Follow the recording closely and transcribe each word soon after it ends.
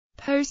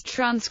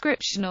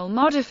Post-transcriptional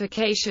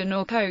modification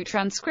or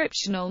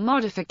co-transcriptional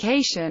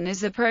modification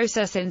is a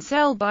process in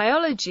cell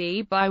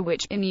biology by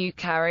which, in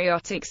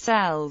eukaryotic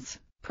cells,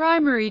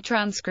 primary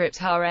transcript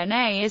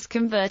RNA is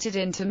converted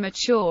into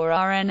mature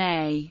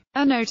RNA.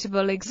 A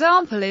notable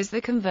example is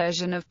the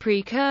conversion of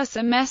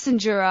precursor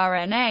messenger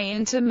RNA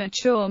into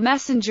mature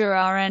messenger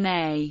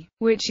RNA,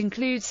 which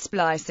includes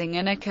splicing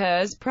and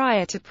occurs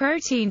prior to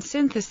protein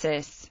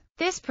synthesis.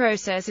 This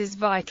process is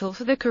vital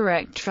for the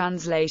correct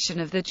translation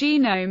of the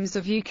genomes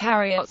of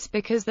eukaryotes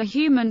because the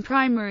human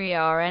primary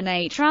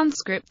RNA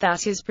transcript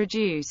that is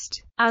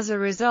produced as a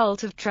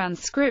result of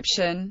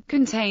transcription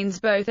contains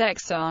both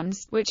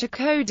exons, which are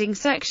coding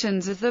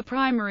sections of the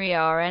primary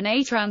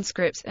RNA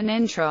transcript, and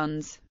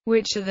introns,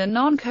 which are the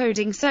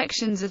non-coding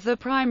sections of the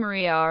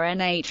primary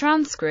RNA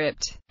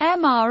transcript.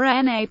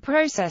 mRNA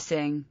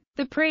processing.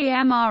 The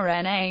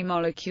pre-mRNA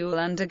molecule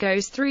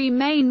undergoes three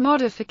main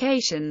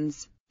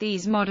modifications.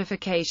 These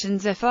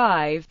modifications are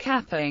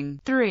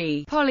 5-capping,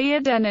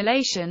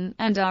 3-polyadenylation,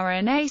 and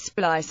RNA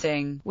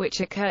splicing,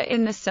 which occur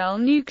in the cell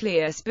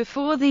nucleus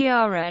before the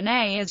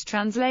RNA is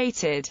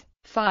translated.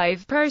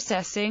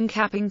 5-processing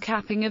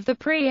capping of the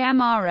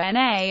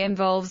pre-mRNA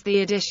involves the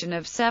addition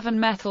of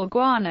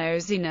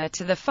 7-methylguanosine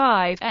to the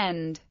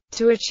 5-end.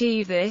 To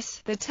achieve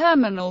this, the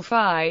terminal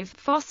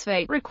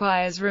 5-phosphate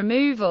requires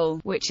removal,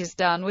 which is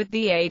done with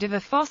the aid of a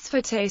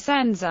phosphatase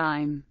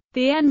enzyme.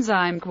 The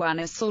enzyme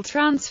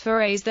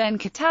guanylyltransferase then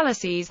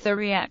catalyses the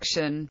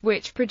reaction,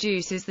 which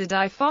produces the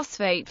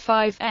diphosphate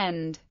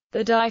 5-end.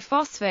 The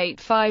diphosphate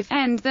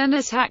 5-end then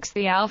attacks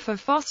the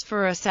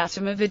alpha-phosphorus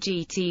atom of a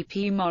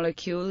GTP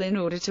molecule in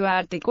order to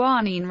add the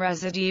guanine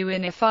residue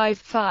in a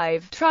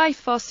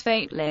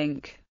 5,5-triphosphate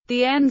link.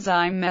 The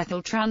enzyme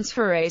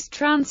methyltransferase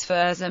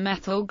transfers a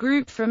methyl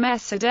group from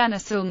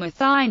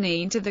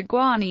S-adenosylmethionine to the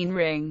guanine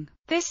ring.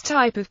 This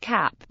type of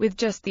cap, with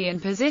just the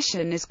N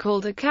position, is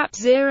called a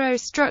cap-0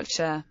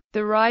 structure.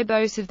 The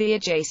ribose of the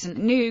adjacent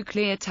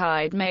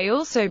nucleotide may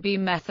also be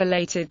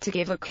methylated to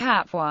give a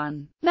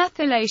cap-1.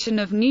 Methylation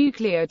of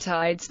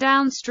nucleotides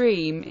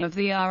downstream of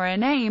the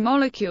RNA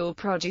molecule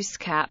produce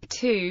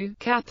cap-2,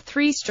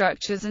 cap-3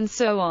 structures and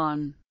so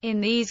on. In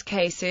these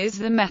cases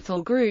the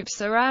methyl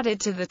groups are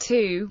added to the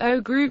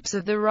 2O groups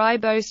of the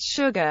ribose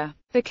sugar.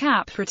 The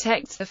cap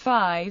protects the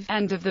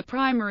 5-end of the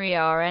primary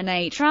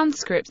RNA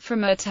transcript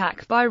from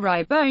attack by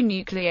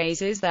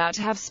ribonucleases that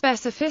have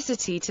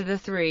specificity to the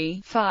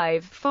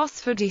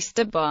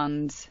 3,5-phosphodiester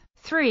bonds.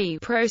 3.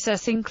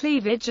 Processing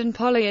cleavage and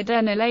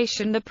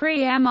polyadenylation. The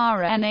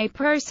pre-mRNA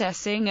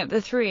processing at the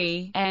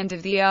 3-end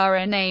of the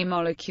RNA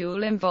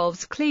molecule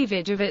involves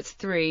cleavage of its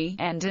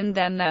 3-end and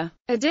then the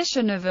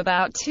addition of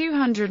about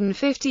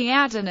 250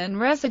 adenine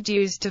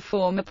residues to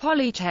form a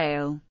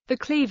polytail. The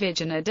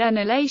cleavage and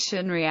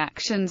adenylation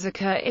reactions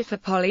occur if a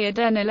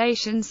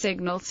polyadenylation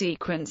signal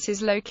sequence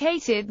is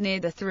located near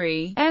the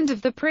 3-end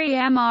of the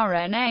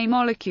pre-mRNA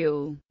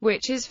molecule,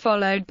 which is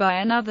followed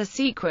by another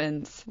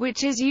sequence,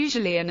 which is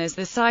usually in as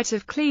the site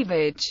of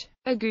cleavage.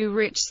 A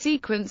GU-rich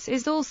sequence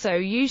is also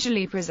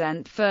usually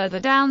present further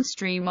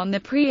downstream on the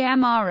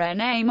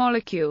pre-mRNA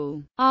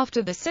molecule,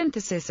 after the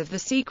synthesis of the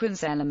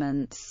sequence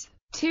elements.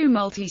 Two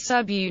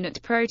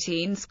multi-subunit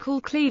proteins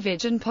called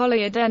cleavage and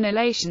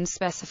polyadenylation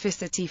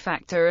specificity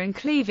factor and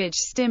cleavage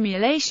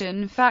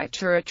stimulation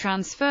factor are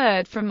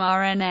transferred from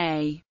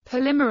RNA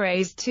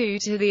polymerase II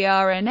to the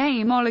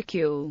RNA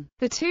molecule.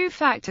 The two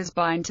factors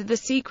bind to the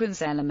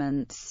sequence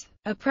elements.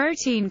 A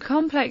protein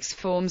complex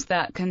forms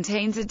that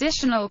contains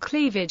additional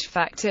cleavage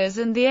factors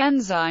and the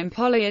enzyme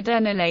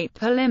polyadenylate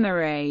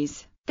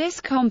polymerase.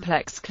 This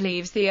complex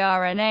cleaves the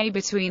RNA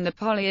between the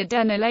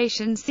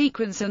polyadenylation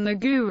sequence and the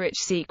GU-rich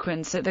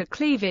sequence at the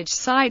cleavage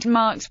site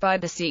marked by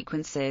the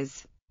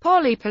sequences.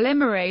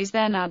 Polypolymerase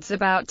then adds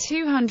about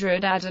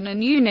 200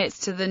 adenine units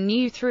to the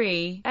new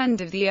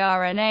 3-end of the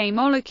RNA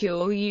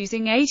molecule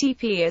using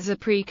ATP as a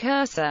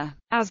precursor.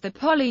 As the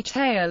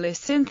polytail is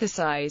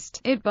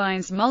synthesized, it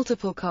binds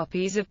multiple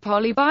copies of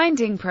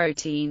polybinding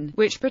protein,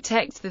 which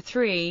protects the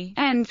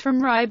 3-end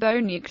from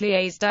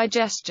ribonuclease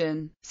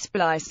digestion.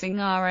 Splicing.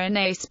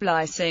 RNA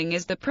splicing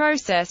is the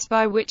process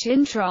by which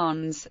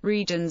introns,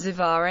 regions of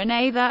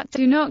RNA that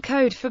do not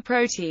code for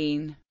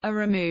protein, are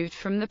removed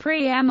from the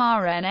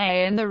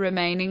pre-mRNA and the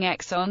remaining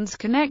exons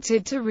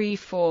connected to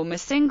reform a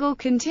single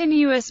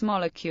continuous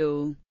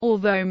molecule.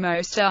 Although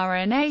most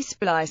RNA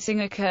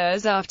splicing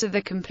occurs after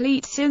the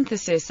complete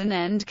synthesis and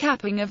end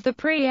capping of the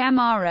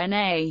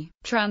pre-mRNA,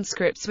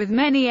 transcripts with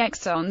many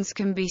exons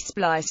can be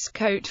spliced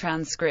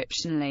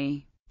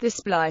co-transcriptionally. The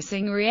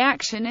splicing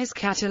reaction is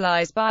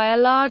catalyzed by a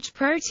large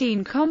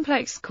protein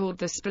complex called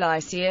the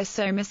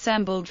spliceosome,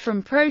 assembled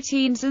from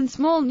proteins and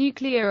small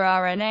nuclear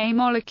RNA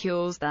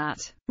molecules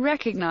that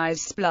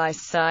recognize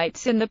splice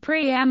sites in the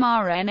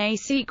pre-mRNA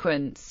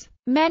sequence.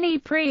 Many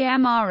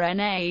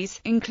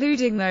pre-mRNAs,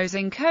 including those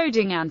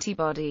encoding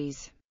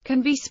antibodies,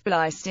 can be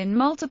spliced in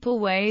multiple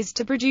ways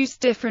to produce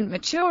different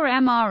mature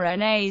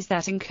mRNAs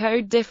that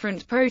encode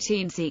different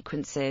protein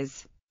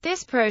sequences.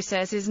 This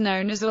process is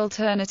known as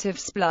alternative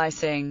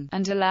splicing,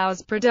 and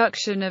allows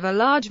production of a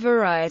large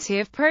variety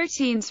of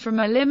proteins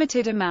from a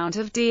limited amount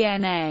of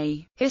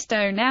DNA.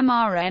 Histone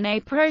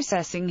mRNA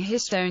processing.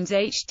 Histones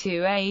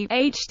H2A,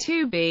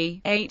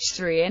 H2B,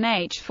 H3 and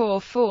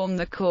H4 form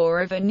the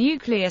core of a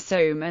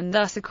nucleosome and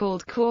thus are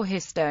called core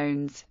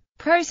histones.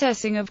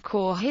 Processing of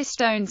core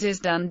histones is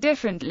done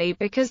differently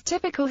because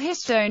typical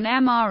histone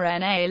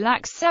mRNA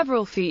lacks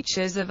several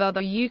features of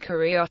other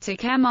eukaryotic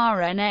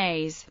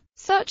mRNAs,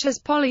 such as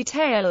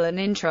polytail and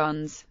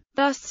introns.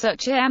 Thus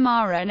such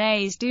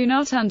mRNAs do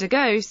not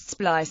undergo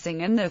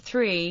splicing, and the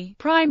 3'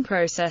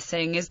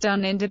 processing is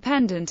done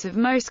independent of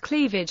most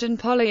cleavage and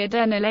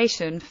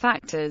polyadenylation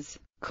factors.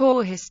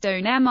 Core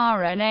histone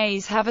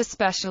mRNAs have a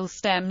special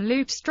stem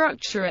loop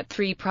structure at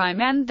 3'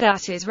 end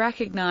that is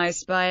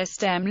recognized by a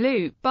stem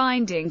loop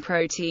binding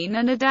protein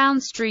and a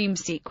downstream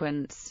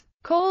sequence,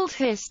 called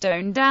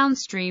histone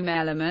downstream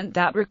element,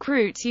 that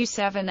recruits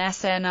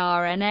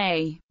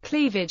U7snRNA.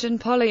 Cleavage and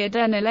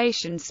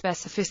polyadenylation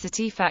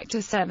specificity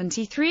factor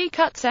 73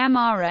 cuts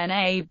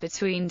mRNA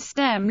between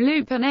stem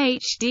loop and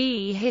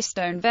HD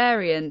histone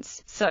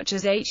variants, such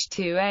as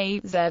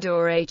H2A, Z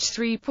or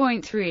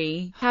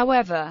H3.3,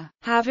 however,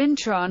 have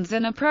introns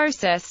and are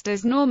processed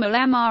as normal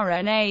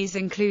mRNAs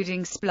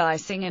including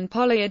splicing and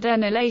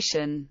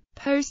polyadenylation.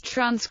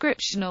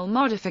 Post-transcriptional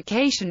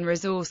modification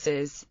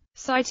resources.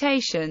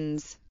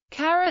 Citations.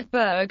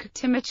 Berg,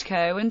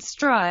 Timochko and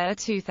Stryer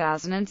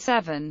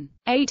 2007.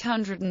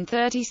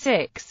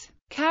 836.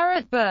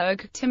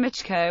 Berg,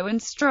 Timochko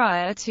and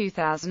Stryer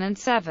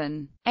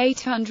 2007.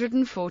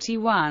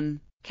 841.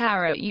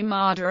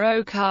 Yamada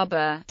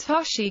Okaba,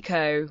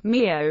 Toshiko,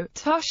 Mio,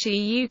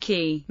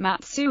 Toshiyuki,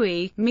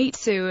 Matsui,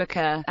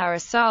 Mitsuoka,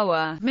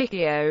 Arasawa,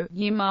 Mikio,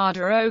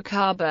 Yamada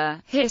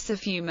Okaba,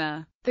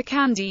 Hisafuma. The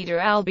Candida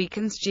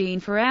albicans gene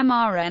for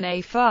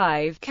mRNA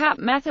 5'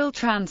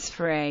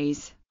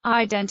 methyltransferase.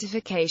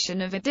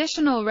 Identification of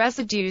additional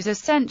residues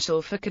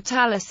essential for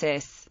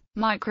catalysis.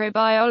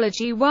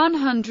 Microbiology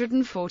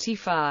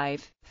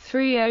 145.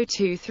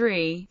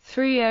 3023,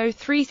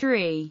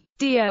 3033,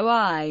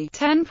 DOI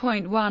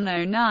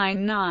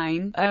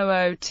 10.1099,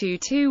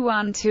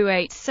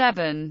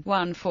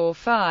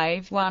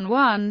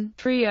 00221287-14511,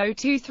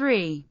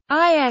 3023,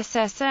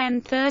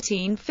 ISSN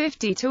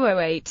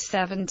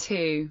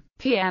 1350-0872,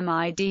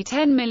 PMID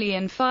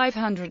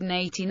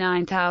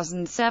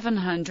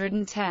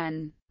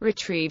 10589710,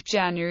 retrieved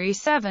January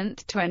 7,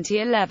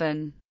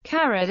 2011.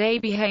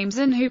 AB Hames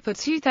and Hooper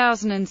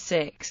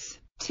 2006.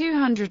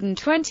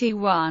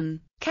 221.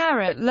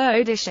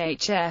 Lodish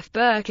HF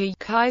Berkey,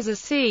 Kaiser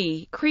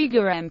C,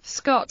 Krieger M,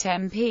 Scott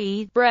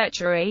MP,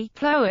 Brechery,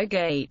 Ploeg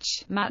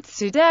H,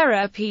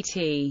 Matsudera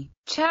PT.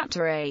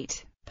 Chapter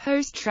 8.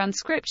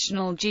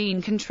 Post-transcriptional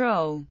gene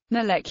control.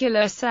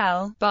 Molecular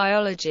cell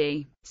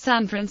biology.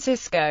 San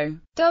Francisco.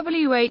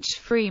 W. H.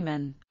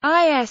 Freeman.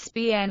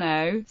 ISBN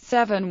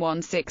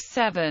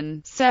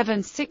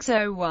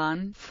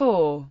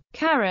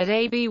 0-7167-76014.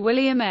 AB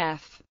William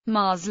F.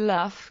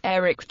 Marsluff,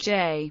 Eric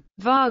J.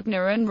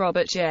 Wagner and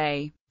Robert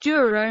J.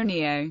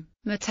 Duronio.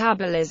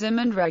 Metabolism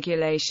and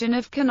regulation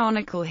of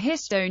canonical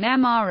histone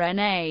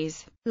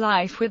mRNAs.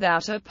 Life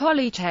without a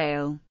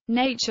polytail.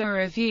 Nature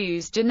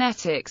Reviews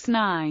Genetics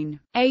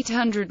 9.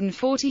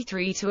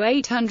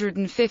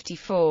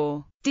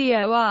 843-854.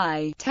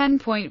 DOI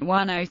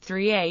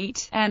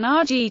 10.1038,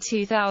 NRG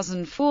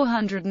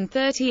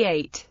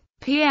 2438.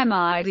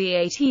 PMID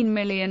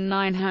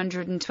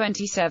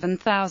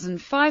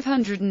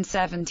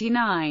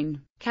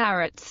 18,927,579.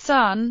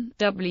 Sun,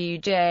 W.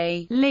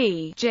 J.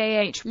 Lee, J.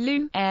 H.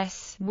 Liu,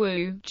 S.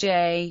 Wu,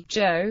 J.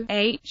 Zhou,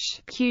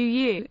 H.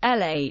 Q.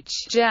 L.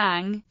 H.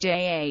 Zhang,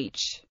 J.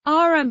 H.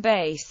 RM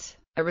Base.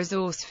 A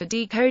resource for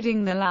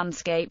decoding the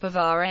landscape of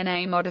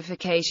RNA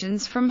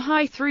modifications from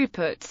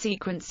high-throughput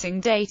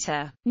sequencing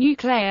data.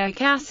 Nucleic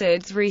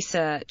acids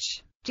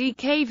research.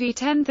 GKV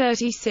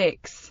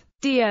 1036.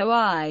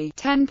 DOI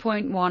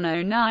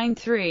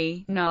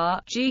 10.1093,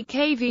 NAR,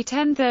 GKV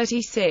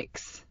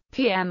 1036,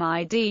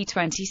 PMID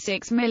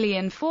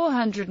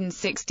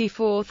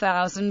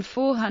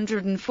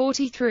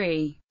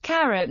 26,464,443.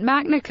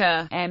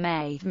 Magnica,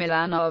 M.A.,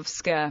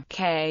 Milanovska,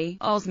 K.,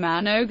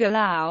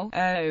 Osmanogalau,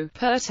 O.,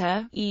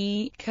 Perta,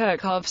 E.,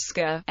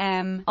 Kirkovska,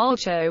 M.,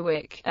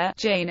 Olchowik, A.,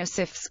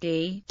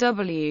 Janosivsky,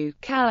 W.,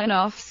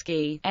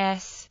 Kalinowski,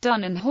 S.,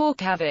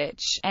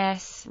 Dunin-Horkovich,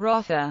 S.,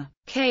 Rother,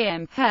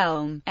 K.M.,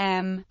 Helm,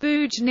 M.,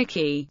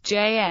 Bujnicki,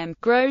 J.M.,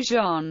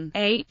 Grosjean,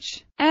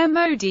 H.,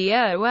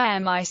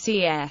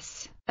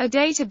 MODOMICS. A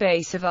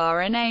database of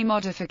RNA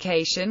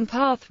modification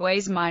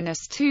pathways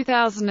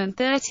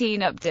 -2013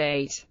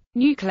 update.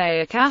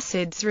 Nucleic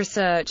acids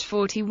research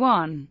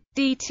 41.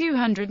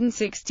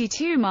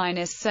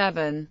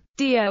 D262-7.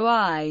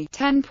 DOI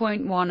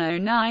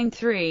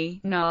 10.1093,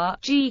 NAR,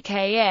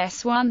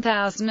 GKS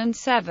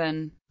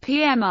 1007.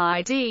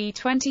 PMID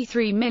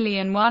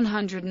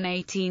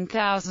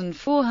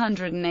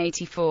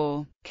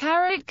 23,118,484.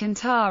 Carrot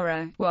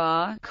Kantara,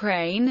 Wa,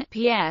 Crane,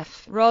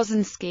 PF,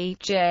 Rosinski,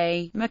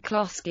 J,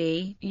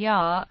 McCloskey,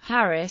 Ya,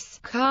 Harris,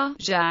 Ka,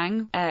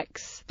 Zhang,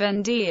 X,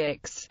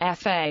 Vendiix,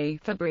 FA,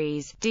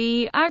 Fabries,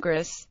 D,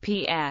 Agras,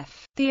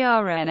 PF. The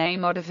RNA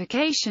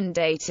Modification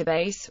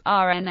Database,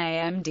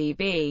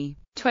 RNA-MDB.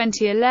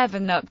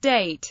 2011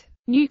 update.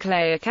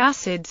 Nucleic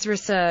Acids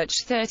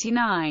Research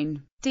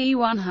 39.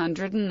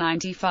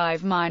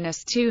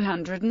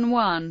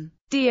 D195-201.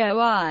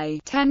 DOI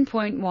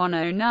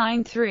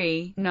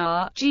 10.1093,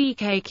 NA,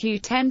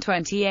 GKQ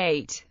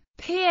 1028.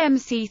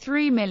 PMC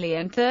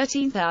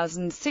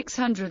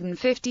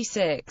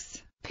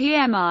 3,013,656.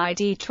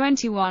 PMID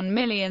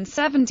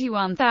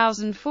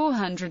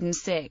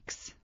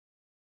 21,071,406.